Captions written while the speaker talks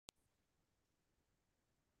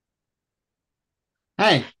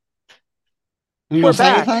Hey, you We're gonna say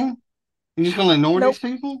back. anything? You just gonna ignore these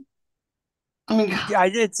Nope. people? I mean, God, Yeah,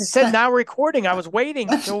 it said that, now recording. I was waiting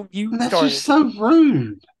that's till you that's just started. so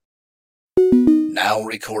rude. Now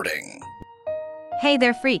recording. Hey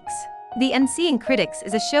there, freaks. The Unseeing Critics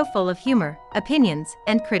is a show full of humor, opinions,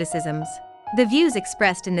 and criticisms. The views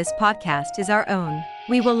expressed in this podcast is our own.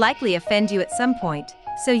 We will likely offend you at some point,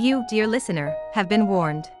 so you, dear listener, have been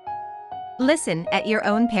warned. Listen at your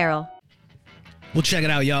own peril. Well, check it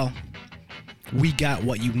out, y'all. We got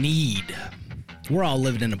what you need. We're all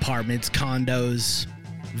living in apartments, condos,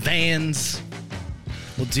 vans.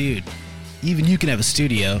 Well, dude, even you can have a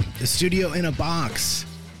studio in a box.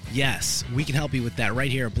 Yes, we can help you with that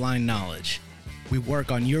right here at Blind Knowledge. We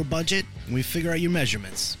work on your budget and we figure out your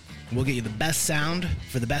measurements. We'll get you the best sound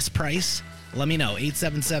for the best price. Let me know,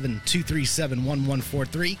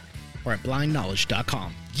 877-237-1143 or at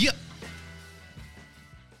blindknowledge.com. Yep.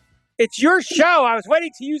 It's your show. I was waiting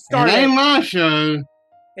till you It started. ain't my show.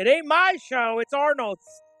 It ain't my show. It's Arnold's.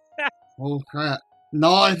 Oh crap!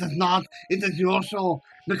 No, it is not. It is your show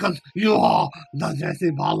because you are the Jesse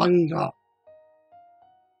Ballinger.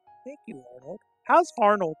 Thank you, Arnold. How's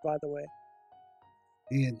Arnold, by the way?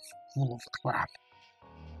 He is full of crap.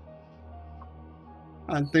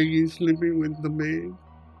 I think he's sleeping with the maid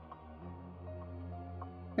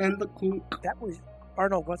and the cook That was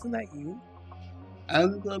Arnold. Wasn't that you?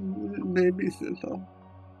 and the babysitter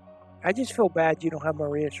I just feel bad you don't have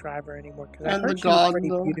Maria Shriver anymore because I and the heard she was pretty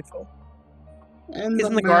gardener beautiful. and the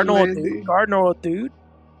Isn't the maid Cardinal a dude? lady Cardinal a dude?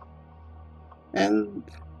 and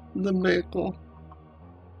the baker.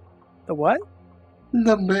 The what?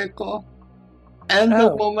 The baker. And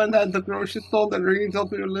the Oh, woman at the grocery store that rings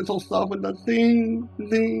up your little stuff with the ding,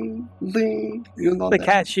 ding, ding. You know the that?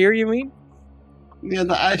 cashier, you mean? Yeah,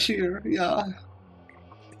 the cashier. Yeah.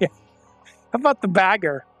 Yeah. How about the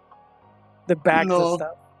bagger? The bags of No,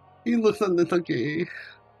 stuff. he looks a little gay.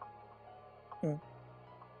 Hmm. You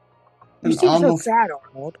And seem so almost, sad,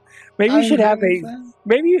 Arnold. Maybe you I'm should have very sad.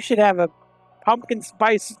 maybe you should have a pumpkin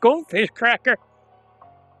spice goldfish cracker.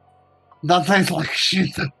 That tastes like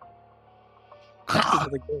shit. That'd be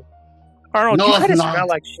really good. Arnold, you No, it's kind of not. smell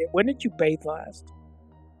like shit. When did you bathe last?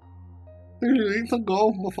 3 weeks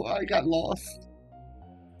ago before I got lost.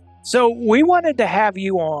 So we wanted to have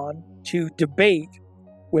you on to debate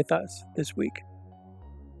with us this week.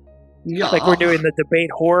 Yeah. Like we're doing the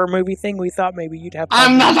debate horror movie thing. We thought maybe you'd have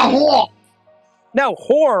I'm not a whore. No,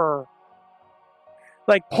 horror.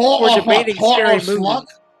 Like Whore we're or debating Whore scary or movies. slut?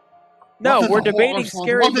 No, What is we're a whore or debating slut?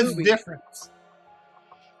 scary What is the movies. difference?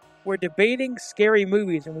 We're debating scary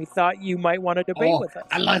movies, and we thought you might want to debate Oh, with us.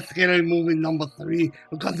 I like scary movie number 3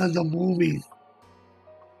 because of the movies.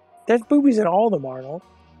 There's movies in all of them, Arnold.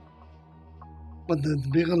 But there's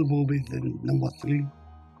bigger movies than number 3.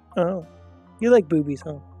 Oh, you like boobies,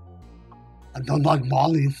 huh? I don't like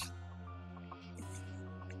volleys.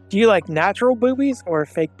 Do you like natural boobies or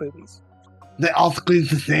fake boobies? They all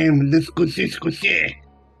squeeze the same. This squishy squishy.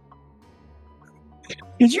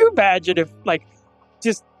 Could you imagine if, like,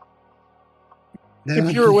 just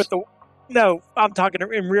if you were with the no, I'm talking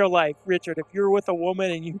in real life, Richard. If you were with a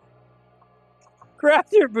woman and you grab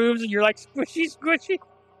their boobs and you're like squishy, squishy,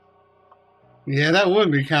 Yeah, that would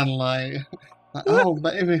be kind of like, oh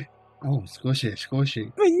baby, oh squishy,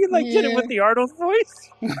 squishy. but you like did it Yeah. with the Arnold voice.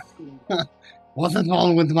 What's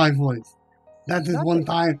wrong with my voice? That is one Nothing.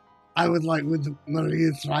 time I was like with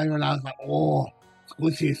Maria Shriver and I was like, oh,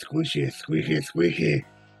 squishy, squishy, squeaky, squeaky.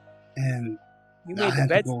 And You I made the had to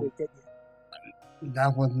bed go. squeak, didn't you?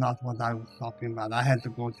 That was not what I was talking about. I had to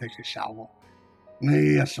go take a shower.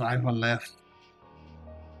 Maria Shriver left.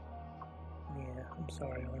 Yeah, I'm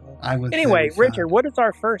sorry, Arnold. I was Anyway, very Richard, sad. what is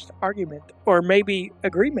our first argument or maybe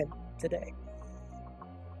agreement today?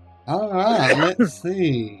 All right, let's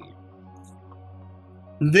see.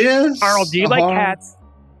 This Arnold, do you like horror- cats?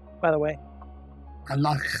 By the way, I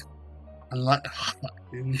like. Never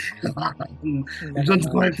Good mind.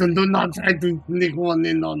 question. Do not try to sneak one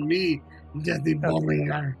in on me, Jesse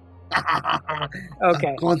Bollinger.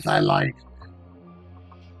 Okay. Of course, I like.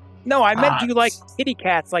 No, I meant do you like Cats. kitty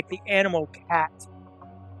cats, like the animal cat?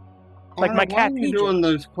 Like Why- my why cat are you PJ. doing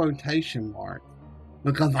those quotation marks?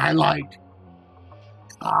 Because I like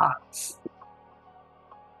cats.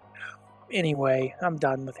 Anyway, I'm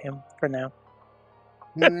done with him for now.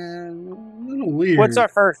 Man, a little weird. What's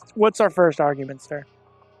our first argument, sir?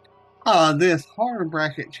 This horror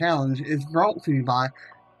bracket challenge is brought to you by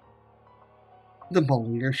the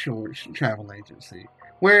Bollinger Shorts Travel Agency,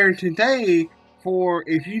 where today, for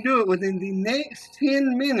if you do it within the next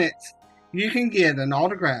 10 minutes, you can get an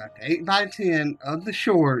autographed 8x10 of the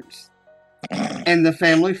shorts and the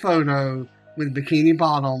family photo with Bikini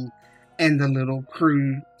Bottom and the little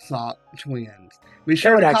crew sock twins. Be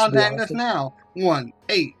sure would to actually be contact us awesome. now.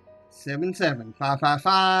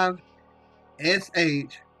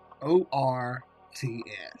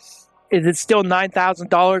 1-877-555-SHORTS. Is it still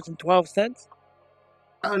 $9,000.12?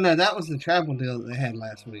 Oh no, that was the travel deal that they had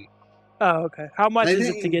last week. Oh, okay. How much They is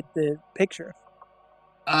it to didn't- get the picture?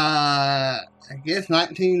 I guess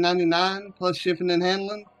 $19.99 plus shipping and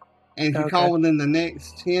handling. And if you Okay. call within the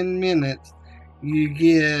next 10 minutes, you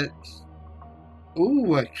get a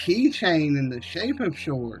keychain in the shape of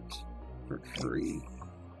shorts for free.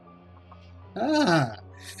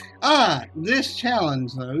 This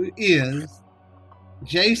challenge though is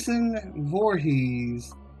Jason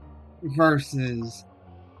Voorhees versus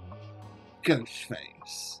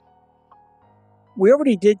Ghostface. We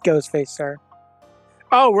already did Ghostface, sir.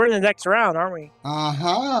 Oh, we're in the next round, aren't we?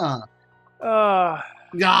 Uh-huh.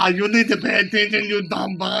 Yeah, you need to pay attention, you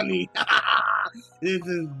dumb bunny. This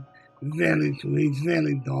is very true. He's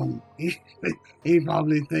very dumb. He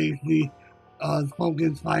probably thinks the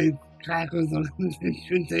pumpkin spice crackers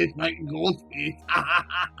should taste like goldfish.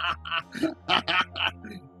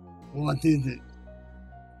 What is it?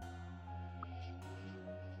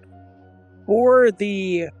 For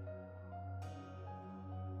the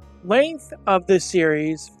length of the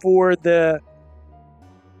series, for the...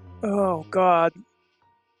 Oh, God.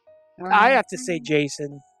 I have to say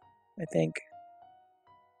Jason, I think.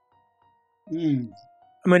 I mean,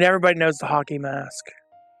 everybody knows the hockey mask.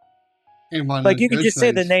 Like, you could just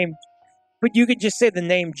say the name, but you could just say the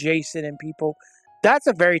name Jason and people. That's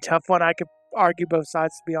a very tough one. I could argue both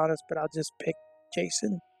sides, to be honest, but I'll just pick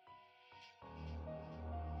Jason.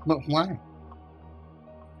 But why?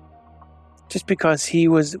 Just because he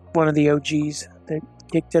was one of the OGs that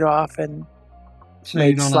kicked it off and So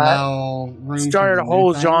you don't allow room started for a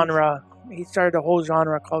whole new genre. He started a whole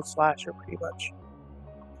genre called slasher, pretty much.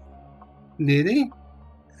 things? Did he?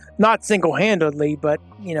 Not single-handedly, but,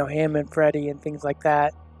 you know, him and Freddy and things like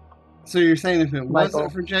that. So you're saying if it Michael.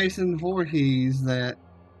 wasn't for Jason Voorhees that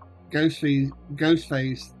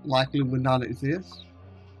Ghostface likely would not exist?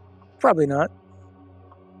 Probably not.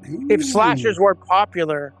 If slashers were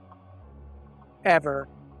popular ever,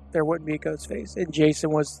 there wouldn't be a Ghostface. And Jason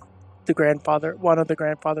was the grandfather, one of the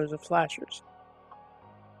grandfathers of slashers.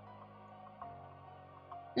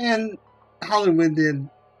 And Hollywood did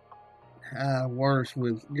worse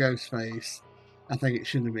with Ghostface. I think it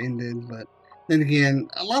should have ended, but then again,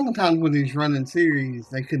 a lot of times with these running series,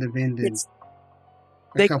 they could have ended.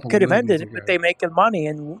 They could have ended it, but they make the money,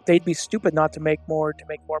 and they'd be stupid not to make more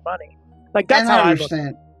money. Like, that's how I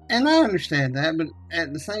understand. And I understand that, but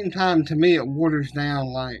at the same time, to me, it waters down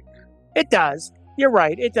like it does. You're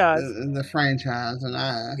right, it does. The franchise, and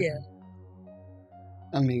I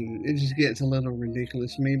mean, it just gets a little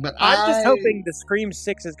ridiculous to me. But I'm just hoping the Scream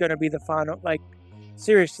 6 is going to be the final. Like,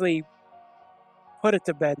 seriously, put it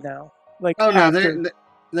to bed now. Like,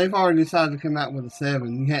 they've already decided to come out with a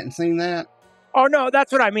 7. You hadn't seen that? Oh no,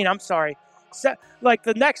 that's what I mean. I'm sorry. Like,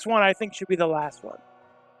 the next one, I think should be the last one.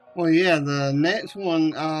 Well, yeah, the next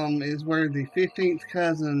one is where the 15th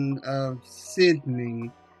cousin of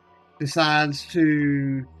Sydney decides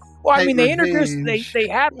to. Well, I mean, they introduced.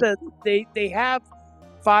 They have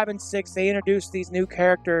 5 and 6. They introduced these new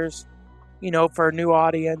characters, you know, for a new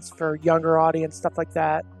audience, for younger audience, stuff like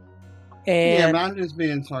that. And yeah, but I'm just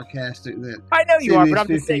being sarcastic. That I know you Sydney's are, but I'm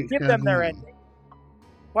just saying, give them their cousin. ending.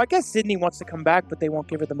 Well, I guess Sydney wants to come back, but they won't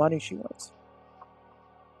give her the money she wants.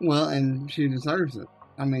 Well, and she deserves it.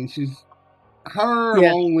 I mean,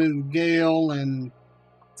 along with Gail and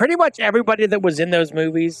pretty much everybody that was in those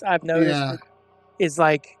movies, I've noticed, is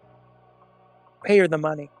like, pay her the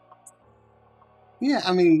money. Yeah,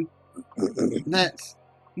 I mean,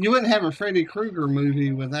 you wouldn't have a Freddy Krueger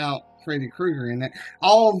movie without Freddy Krueger in it.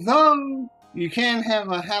 Although you can have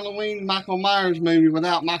a Halloween Michael Myers movie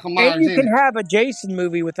without Michael Myers in it. And you can have a Jason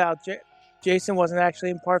movie without Jason wasn't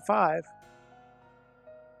actually in part 5.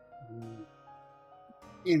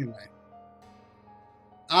 Anyway.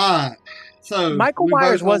 Alright. So Michael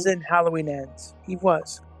Myers was in Halloween Ends. He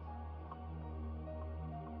was.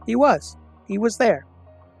 He was there.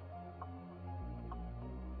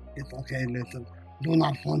 It's okay, listen. Do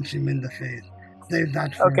not punch him in the face. Save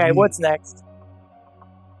that for Okay, me. what's next?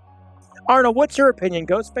 Arnold, what's your opinion?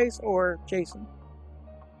 Ghostface or Jason?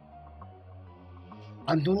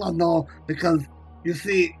 I do not know, because you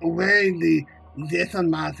see, wearing the Jason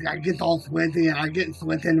mask, I get all sweaty and I get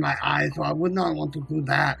sweat in my eyes, so I would not want to do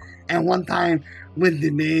that. And one time with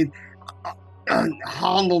the maid,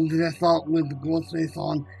 Arnold dressed up with the Ghostface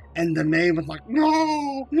on, and the maid was like,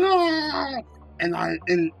 no,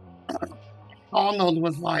 and Arnold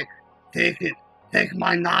was like, take it, take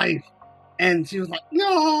my knife. And she was like,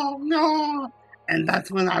 no, no. And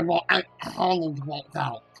that's when Arnold walked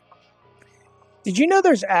out. Did you know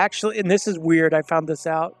there's actually, and this is weird, I found this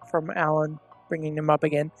out from Alan bringing him up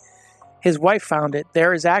again. His wife found it.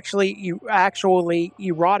 There is actually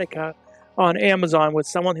erotica on Amazon with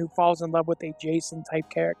someone who falls in love with a Jason type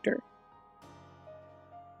character.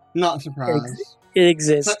 Not surprised. It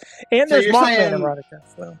exists. And there's Mothman erotica.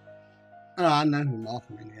 So. Oh, I know who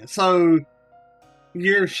Mothman is. So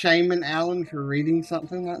you're shaming Alan for reading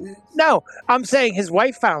something like this? No, I'm saying his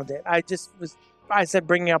wife found it. I said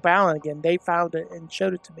bringing up Alan again. They found it and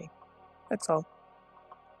showed it to me. That's all.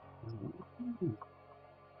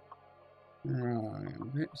 Right. I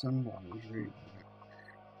bet somebody's reading it.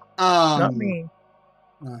 Not me.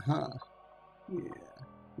 Uh-huh. Yeah.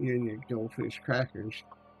 You and your goldfish crackers.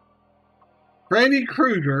 Freddy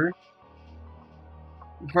Krueger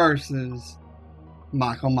versus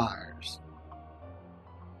Michael Myers.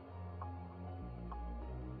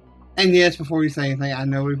 And yes, before we say anything, I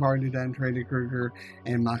know we've already done Freddy Krueger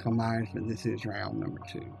and Michael Myers, but this is round number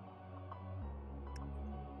 2.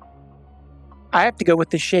 I have to go with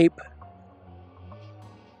The Shape.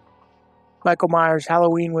 Michael Myers,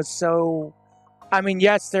 Halloween was so... I mean,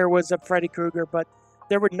 yes, there was a Freddy Krueger, but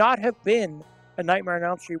there would not have been a Nightmare on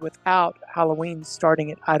Elm Street without Halloween starting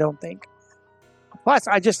it, I don't think. Plus,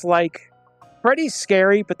 I just like... Freddy's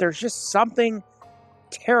scary, but there's just something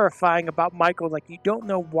terrifying about Michael. Like, you don't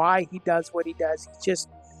know why he does what he does. He's just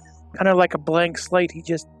kind of like a blank slate. He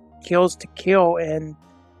just kills to kill, and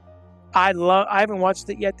I haven't watched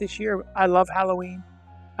it yet this year. I love Halloween.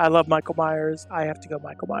 I love Michael Myers. I have to go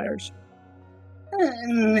Michael Myers.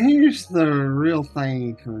 And here's the real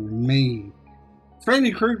thing for me.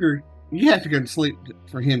 Freddy Krueger, you have to go to sleep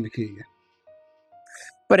for him to kill you.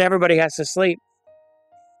 But everybody has to sleep.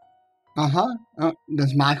 Uh-huh.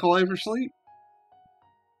 Does Michael ever sleep?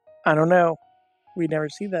 I don't know. We never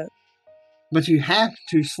see that. But you have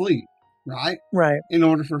to sleep, right? Right. In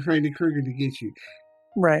order for Freddy Krueger to get you.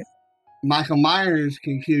 Right. Michael Myers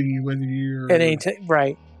can kill you whether you're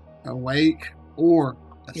right. awake or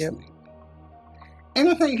asleep. Yep. And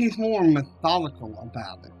I think he's more methodical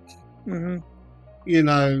about it. Mm-hmm. You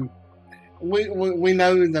know, we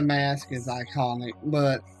know the mask is iconic,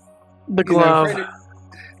 but the glove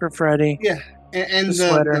for Freddy. Yeah, and the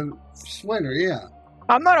sweater. The sweater, yeah.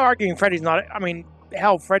 I'm not arguing Freddy's not. I mean,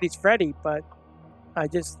 hell, Freddy's Freddy, but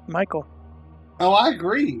Michael. Oh, I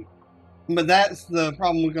agree. But that's the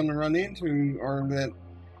problem we're going to run into, or that,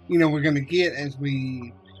 we're going to get as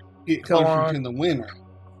we get closer to the winter.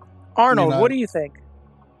 Arnold, what do you think?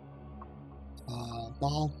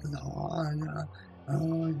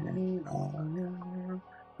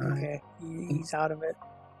 Okay, he's out of it.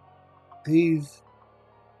 He's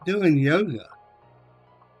doing yoga.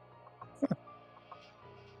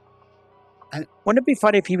 Wouldn't it be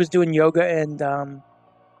funny if he was doing yoga and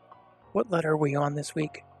what letter are we on this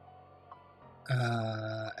week?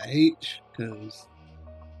 H, because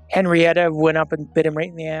Henrietta went up and bit him right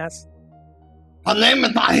in the ass. Her name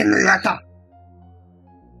is not Henrietta.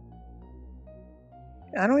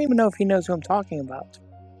 I don't even know if he knows who I'm talking about.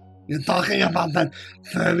 You're talking about that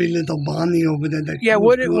furry little bunny over there. Yeah,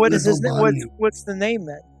 what is his name? What's the name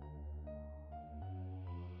then?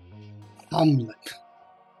 Hamlet.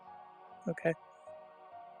 Okay.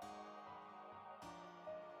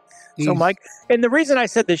 So Mike, and the reason I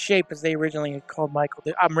said The Shape is they originally called Michael.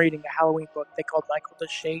 I'm reading a Halloween book. They called Michael The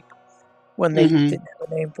Shape when they didn't have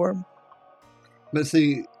a name for him. But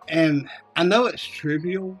see, and I know it's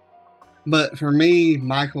trivial, but for me,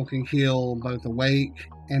 Michael can kill both awake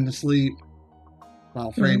and asleep,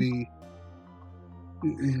 while Freddy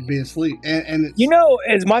be asleep. And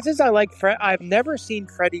as much as I like Fred, I've never seen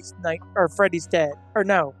Freddy's Dead, or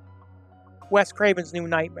no, Wes Craven's New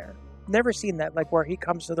Nightmare. Never seen that, like where he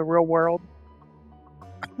comes to the real world.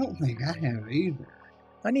 I don't think I have either.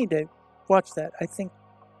 I need to watch that. I think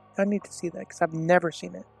I need to see that because I've never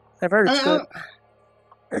seen it. I've heard it's good.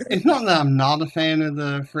 It's not that I'm not a fan of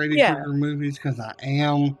the Freddy Krueger movies, because I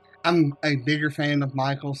am. I'm a bigger fan of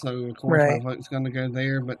Michael, so of course my vote's going to go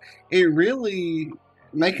there. But it really,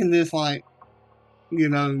 making this like,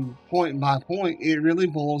 point by point, it really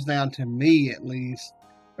boils down to me at least.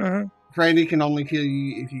 Mm-hmm. Freddy can only kill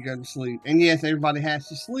you if you go to sleep. And yes, everybody has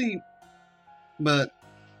to sleep, but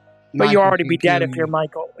you already be dead if you're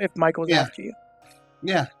Michael, if Michael's after you.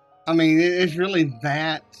 Yeah. I mean, it's really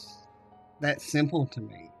that simple to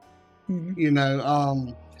me.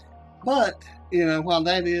 Mm-hmm. But, while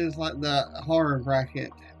that is like the horror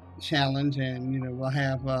bracket challenge, and, we'll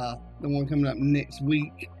have the one coming up next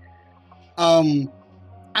week,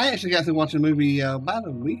 I actually got to watch a movie about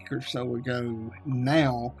a week or so ago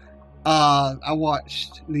now. I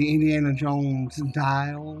watched the Indiana Jones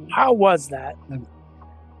Dial. How was that?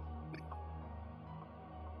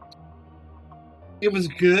 It was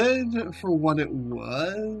good for what it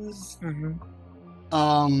was.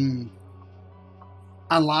 Mm-hmm.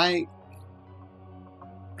 I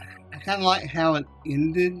kind of like how it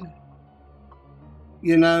ended.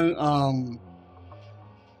 You know,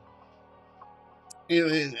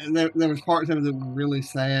 there was parts of it that were really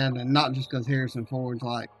sad, and not just because Harrison Ford's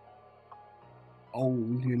like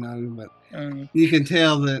old, you know, but you can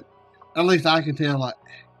tell that, at least I can tell, like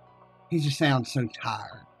he just sounds so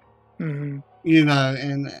tired. Mm-hmm. You know,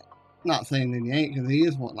 and not saying that he ain't, because he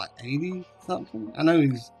is what, like 80 something. I know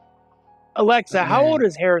he's. Alexa, how old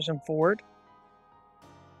is Harrison Ford?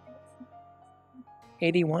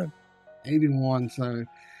 81. 81, so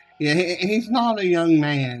yeah, he's not a young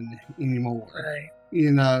man anymore. Right.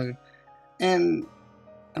 You know, and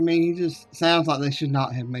I mean, he just sounds like they should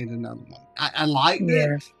not have made another one. I liked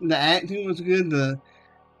it. The acting was good.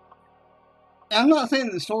 I'm not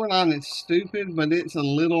saying the storyline is stupid, but it's a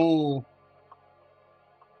little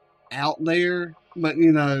out there. But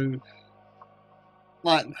you know,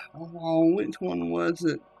 like, which one was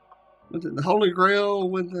it? Was it the Holy Grail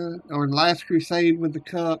or the Last Crusade with the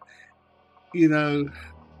cup? You know,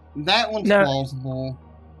 that one's plausible.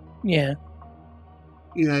 Yeah.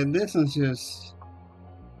 You know, this is just.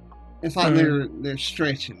 It's like they're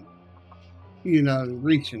stretching. You know,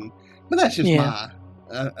 reaching. But that's just my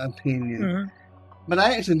opinion. Mm-hmm. But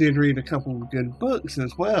I actually did read a couple of good books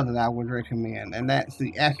as well that I would recommend, and that's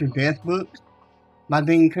the After Death book by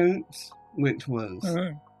Dean Koontz, which was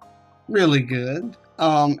really good,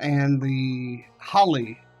 and the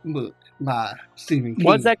Holly book by Stephen King.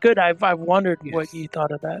 Was that good? I've wondered what you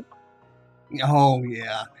thought of that. Oh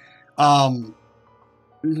yeah,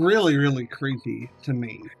 really, really creepy to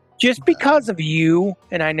me. Just because of you,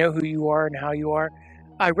 and I know who you are and how you are,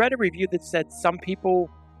 I read a review that said some people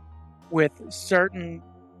with certain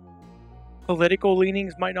political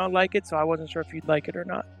leanings might not like it, so I wasn't sure if you'd like it or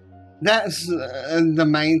not. That's the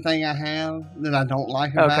main thing I have that I don't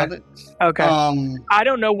like about it. Okay. I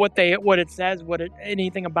don't know what it says,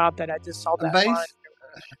 anything about that. I just saw that line.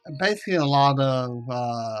 Basically, a lot of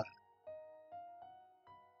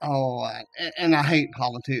and I hate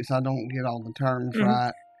politics. I don't get all the terms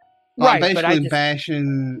right. Right, basically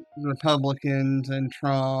bashing Republicans and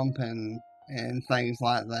Trump and things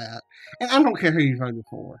like that. And I don't care who you voted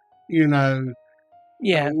for. You know,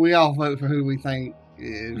 we all vote for who we think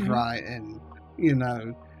is right, and you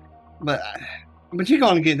know, but you're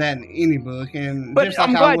going to get that in any book. And but just like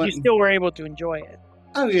I'm glad you still were able to enjoy it.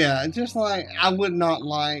 Oh yeah, just like I would not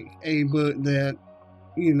like a book that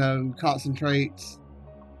concentrates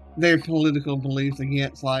their political beliefs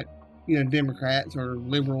against Democrats or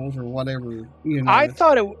liberals or whatever. I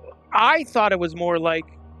thought it was more like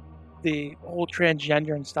the whole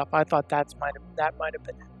transgender and stuff. I thought that might have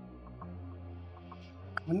been it.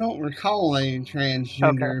 I don't recall a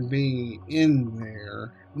transgender being in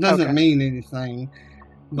there. Doesn't mean anything,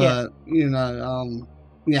 but I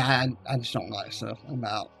just don't like stuff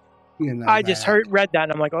about I just read that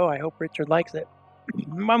and I'm like, oh, I hope Richard likes it.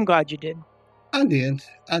 I'm glad you did. I did.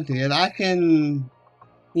 I can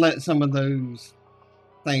let some of those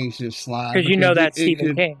things just slide because that's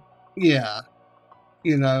Stephen King. Yeah,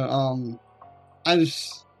 I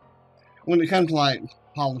just when it comes to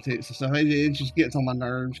politics and stuff, it just gets on my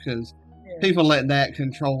nerves because people let that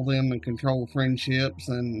control them and control friendships,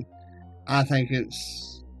 and I think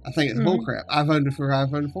it's bullcrap. I voted for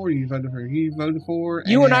you voted for you voted for.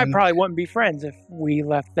 You and I probably wouldn't be friends if we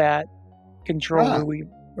left that control who we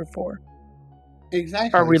were for.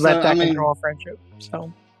 Exactly. Or we let that control friendship.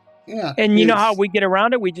 So yeah, and you know how we get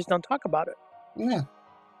around it? We just don't talk about it. Yeah,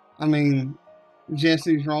 I mean,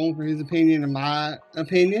 Jesse's wrong for his opinion and my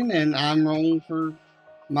opinion, and I'm wrong for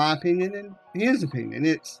my opinion and his opinion.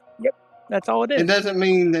 That's all it is. It doesn't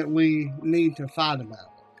mean that we need to fight about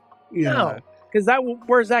it. No, because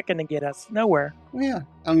where's that going to get us? Nowhere. Yeah,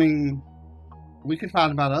 I mean, we could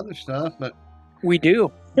fight about other stuff, but we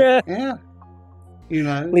do. Yeah.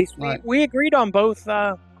 At least we agreed on both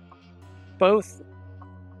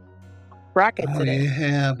brackets today.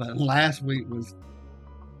 Yeah, but last week was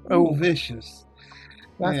vicious.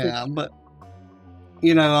 But but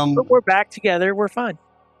we're back together. We're fine.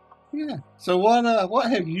 Yeah. So what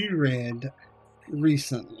have you read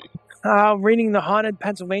recently? Reading the Haunted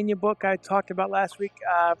Pennsylvania book I talked about last week.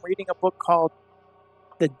 Reading a book called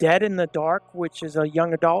The Dead in the Dark, which is a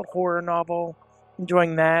young adult horror novel.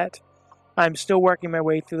 Enjoying that. I'm still working my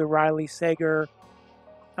way through the Riley Sager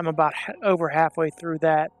I'm about over halfway through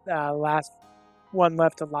that last one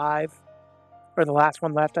left alive, or the last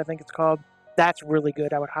one left, I think it's called. That's really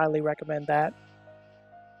good. I would highly recommend that.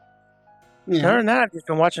 Yeah. Other than that, I've just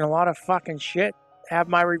been watching a lot of fucking shit. Have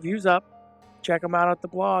my reviews up. Check them out at the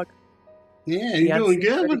blog. Yeah, you're doing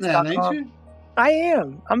good with that, ain't you? I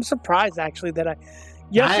am. I'm surprised actually that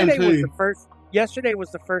Yesterday was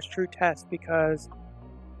the first true test because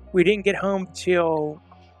we didn't get home till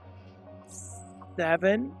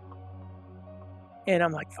 7, and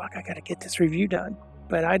I'm like, fuck, I gotta get this review done.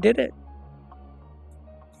 But I did it.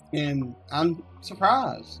 And I'm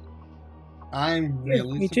surprised. I'm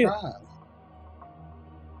really surprised. Too.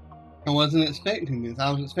 I wasn't expecting this.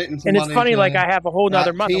 I was expecting somebody and it's funny, like I have a whole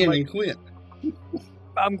nother month. I'm like, and quit.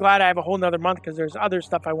 I'm glad I have a whole nother month because there's other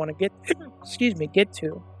stuff I want to get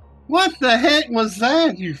to. What the heck was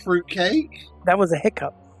that, you fruitcake? That was a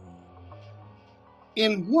hiccup.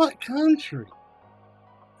 In what country?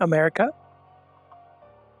 America.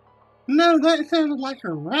 No, that sounded like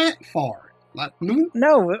a rat fart. Like,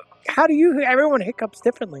 no, how do you? Everyone hiccups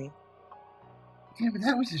differently. Yeah, but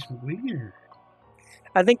that was just weird.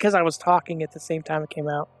 I think because I was talking at the same time it came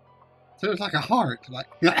out. So it was like a heart, like.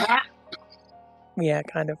 Yeah,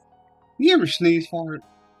 kind of. You ever sneeze fart?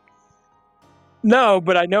 No,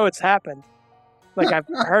 but I know it's happened. Like I've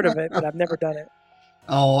heard of it, but I've never done it.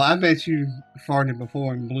 Oh, I bet you farted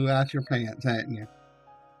before and blew out your pants, hadn't you?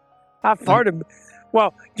 I farted.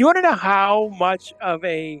 Well, do you want to know how much of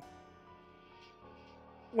a...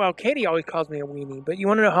 Well, Katie always calls me a weenie, but you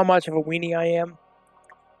want to know how much of a weenie I am?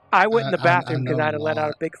 I went in the bathroom because I had to let out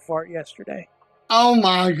a big fart yesterday. Oh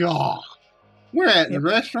my God. Where at? The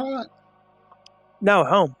restaurant? No,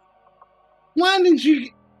 home. Why did you...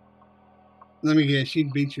 Let me guess,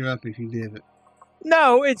 she'd beat you up if you did it.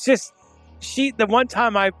 No, it's just... The one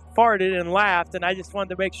time I farted and laughed, and I just wanted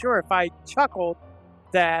to make sure if I chuckled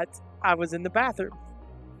that I was in the bathroom.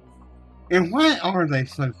 And why are they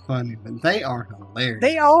so funny? But they are hilarious.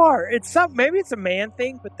 They are. Maybe it's a man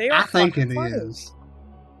thing, but they are. I think it is.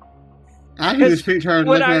 I can just picture her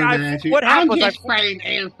looking at you. What happened? I'm just spraying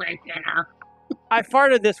air freshener. I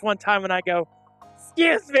farted this one time, and I go,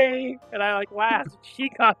 "Excuse me," and I like laughed. She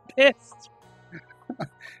got pissed.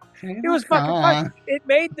 It was fucking fun. It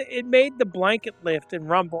made the blanket lift and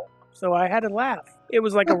rumble, so I had to laugh. It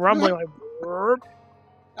was like a rumbling, like. Burp.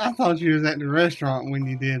 I thought you was at the restaurant when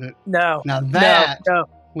you did it. No. Now that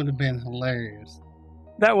would have been hilarious.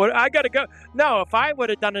 I gotta go. No, if I would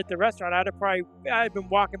have done it at the restaurant, I'd been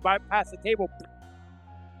walking past the table.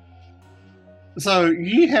 So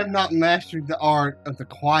you have not mastered the art of the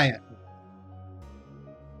quiet.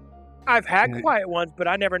 I've had quiet ones, but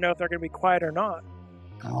I never know if they're gonna be quiet or not.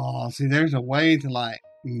 Oh, see, there's a way to like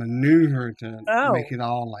maneuver to make it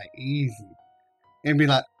all like easy. And be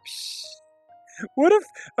like, psst. What if?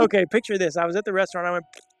 Okay, picture this. I was at the restaurant.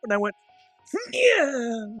 I went,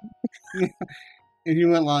 yeah. And you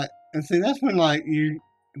went like, and see, that's when like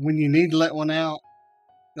when you need to let one out,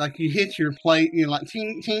 like you hit your plate, you're like,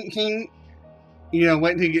 ching, ching, ching. You know,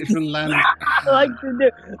 wait until you get really loud.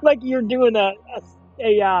 like you're doing a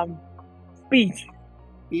speech.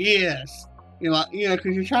 Yes. You're like,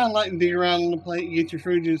 because you're trying to like dig around on the plate, you get your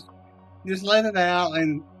food, just let it out,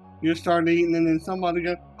 and you'll start eating, and then somebody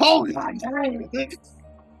goes, "Oh God, dang it!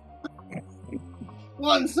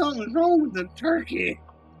 Something's wrong with the turkey."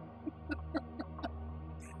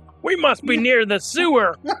 We must be near the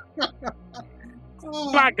sewer.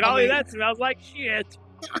 Oh, by golly, that smells like shit.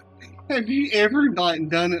 Have you ever like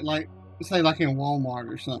done it like, say, like in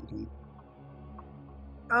Walmart or something?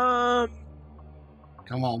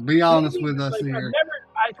 Come on, be honest with us here.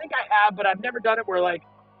 I think I have, but I've never done it where like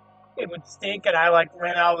it would stink and I like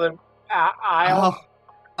ran out of the aisle.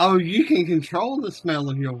 Oh, you can control the smell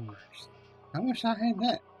of yours. I wish I had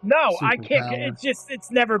that. No, I can't. Power.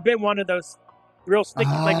 It's never been one of those real sticky.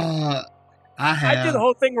 I have. I do the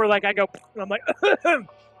whole thing where like I go, and I'm like,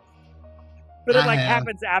 but it like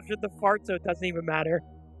happens after the fart, so it doesn't even matter.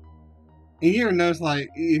 And you ever notice like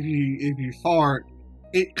if you fart,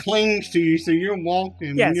 it clings to you, so you're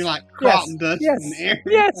walking and you're like crop dust and everything.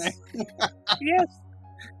 Yes. Yes.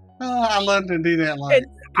 Oh, I love to do that. Like,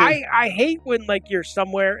 I hate when like you're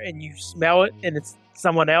somewhere and you smell it and it's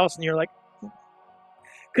someone else and you're like,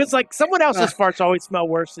 because like someone else's farts always smell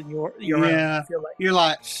worse than your own. I feel like. You're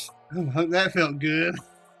like, oh, that felt good.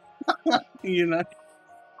 You know.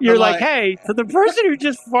 You're like, hey, to the person who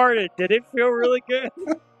just farted, did it feel really good?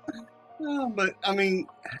 But I mean,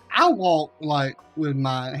 I walk like with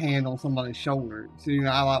my hand on somebody's shoulder, so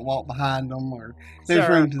I like walk behind them, or there's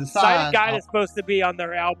room to the side. Sighted guy is supposed to be on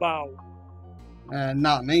their elbow.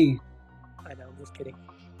 Not me. I know, I'm just kidding.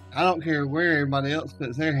 I don't care where everybody else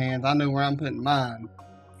puts their hands. I know where I'm putting mine.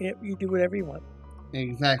 Yep, you do whatever you want.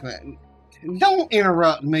 Exactly. Don't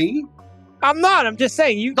interrupt me. I'm not. I'm just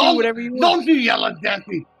saying you do whatever you want. Don't you yell at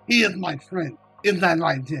Daphne. He is my friend. Isn't that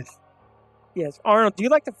right, Jess? Yes. Arnold, do you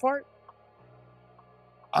like to fart?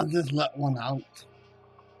 I'll just let one out.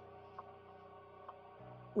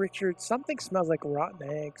 Richard, something smells like rotten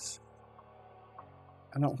eggs.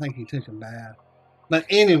 I don't think he took a bath. But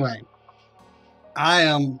anyway, I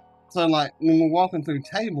am so like when we're walking through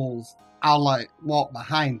tables, I'll like walk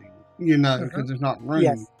behind him, because there's not room.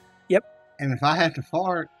 Yes. Yep. And if I have to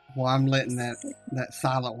fart, well, I'm letting that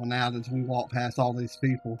silent one out as we walk past all these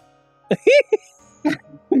people.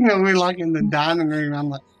 We're like in the dining room. I'm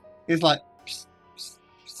like, it's like, psst, psst,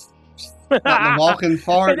 psst, psst, like the walking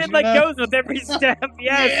fart. And it goes with every step.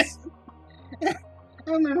 Yes. Yeah.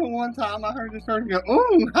 I remember one time I heard this person go,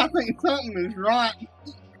 "Ooh, I think something is right."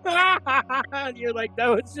 You're like,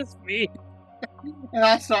 no, it's just me. And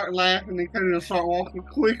I start laughing and kind of start walking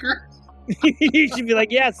quicker. You should be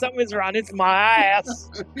like, yeah, something is wrong. It's my ass.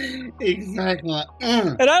 Exactly.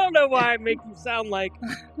 And I don't know why I make you sound like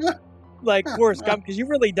Forrest Gump, because you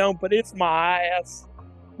really don't, but it's my ass.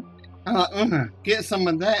 Get some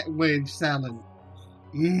of that wedge salad.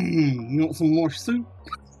 You want some more soup?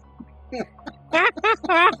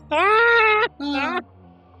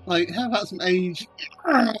 Like, how about some aged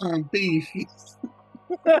beef?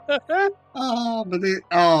 But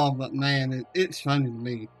man, it's funny to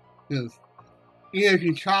me because if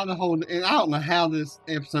you try to hold it, and I don't know how this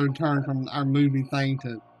episode turned from our movie thing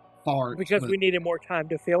to farts because we needed more time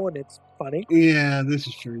to fill, and it's funny. Yeah, this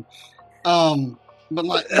is true. But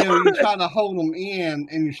like you try to hold them in,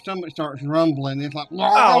 and your stomach starts rumbling. It's like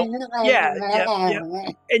yeah,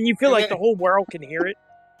 and you feel like the whole world can hear it.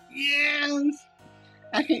 Yes,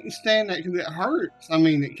 I can't stand that because it hurts. I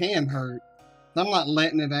mean, it can hurt. So I'm like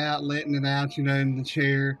letting it out, in the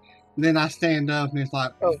chair. And then I stand up, and it's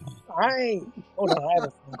like, hold on, I have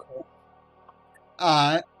a phone call.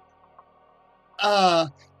 Alright.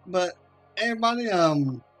 But everybody,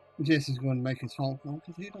 Jesse's going to make his phone call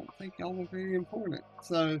because he don't think y'all are very important.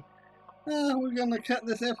 So, we're going to cut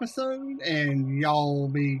this episode, and y'all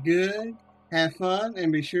be good, have fun,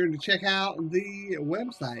 and be sure to check out the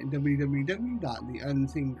website,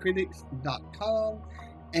 www.theunseencritics.com,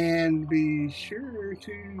 and be sure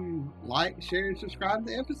to like, share, and subscribe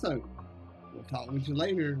to the episode. We'll talk with you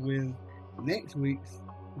later with next week's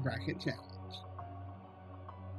Bracket Challenge.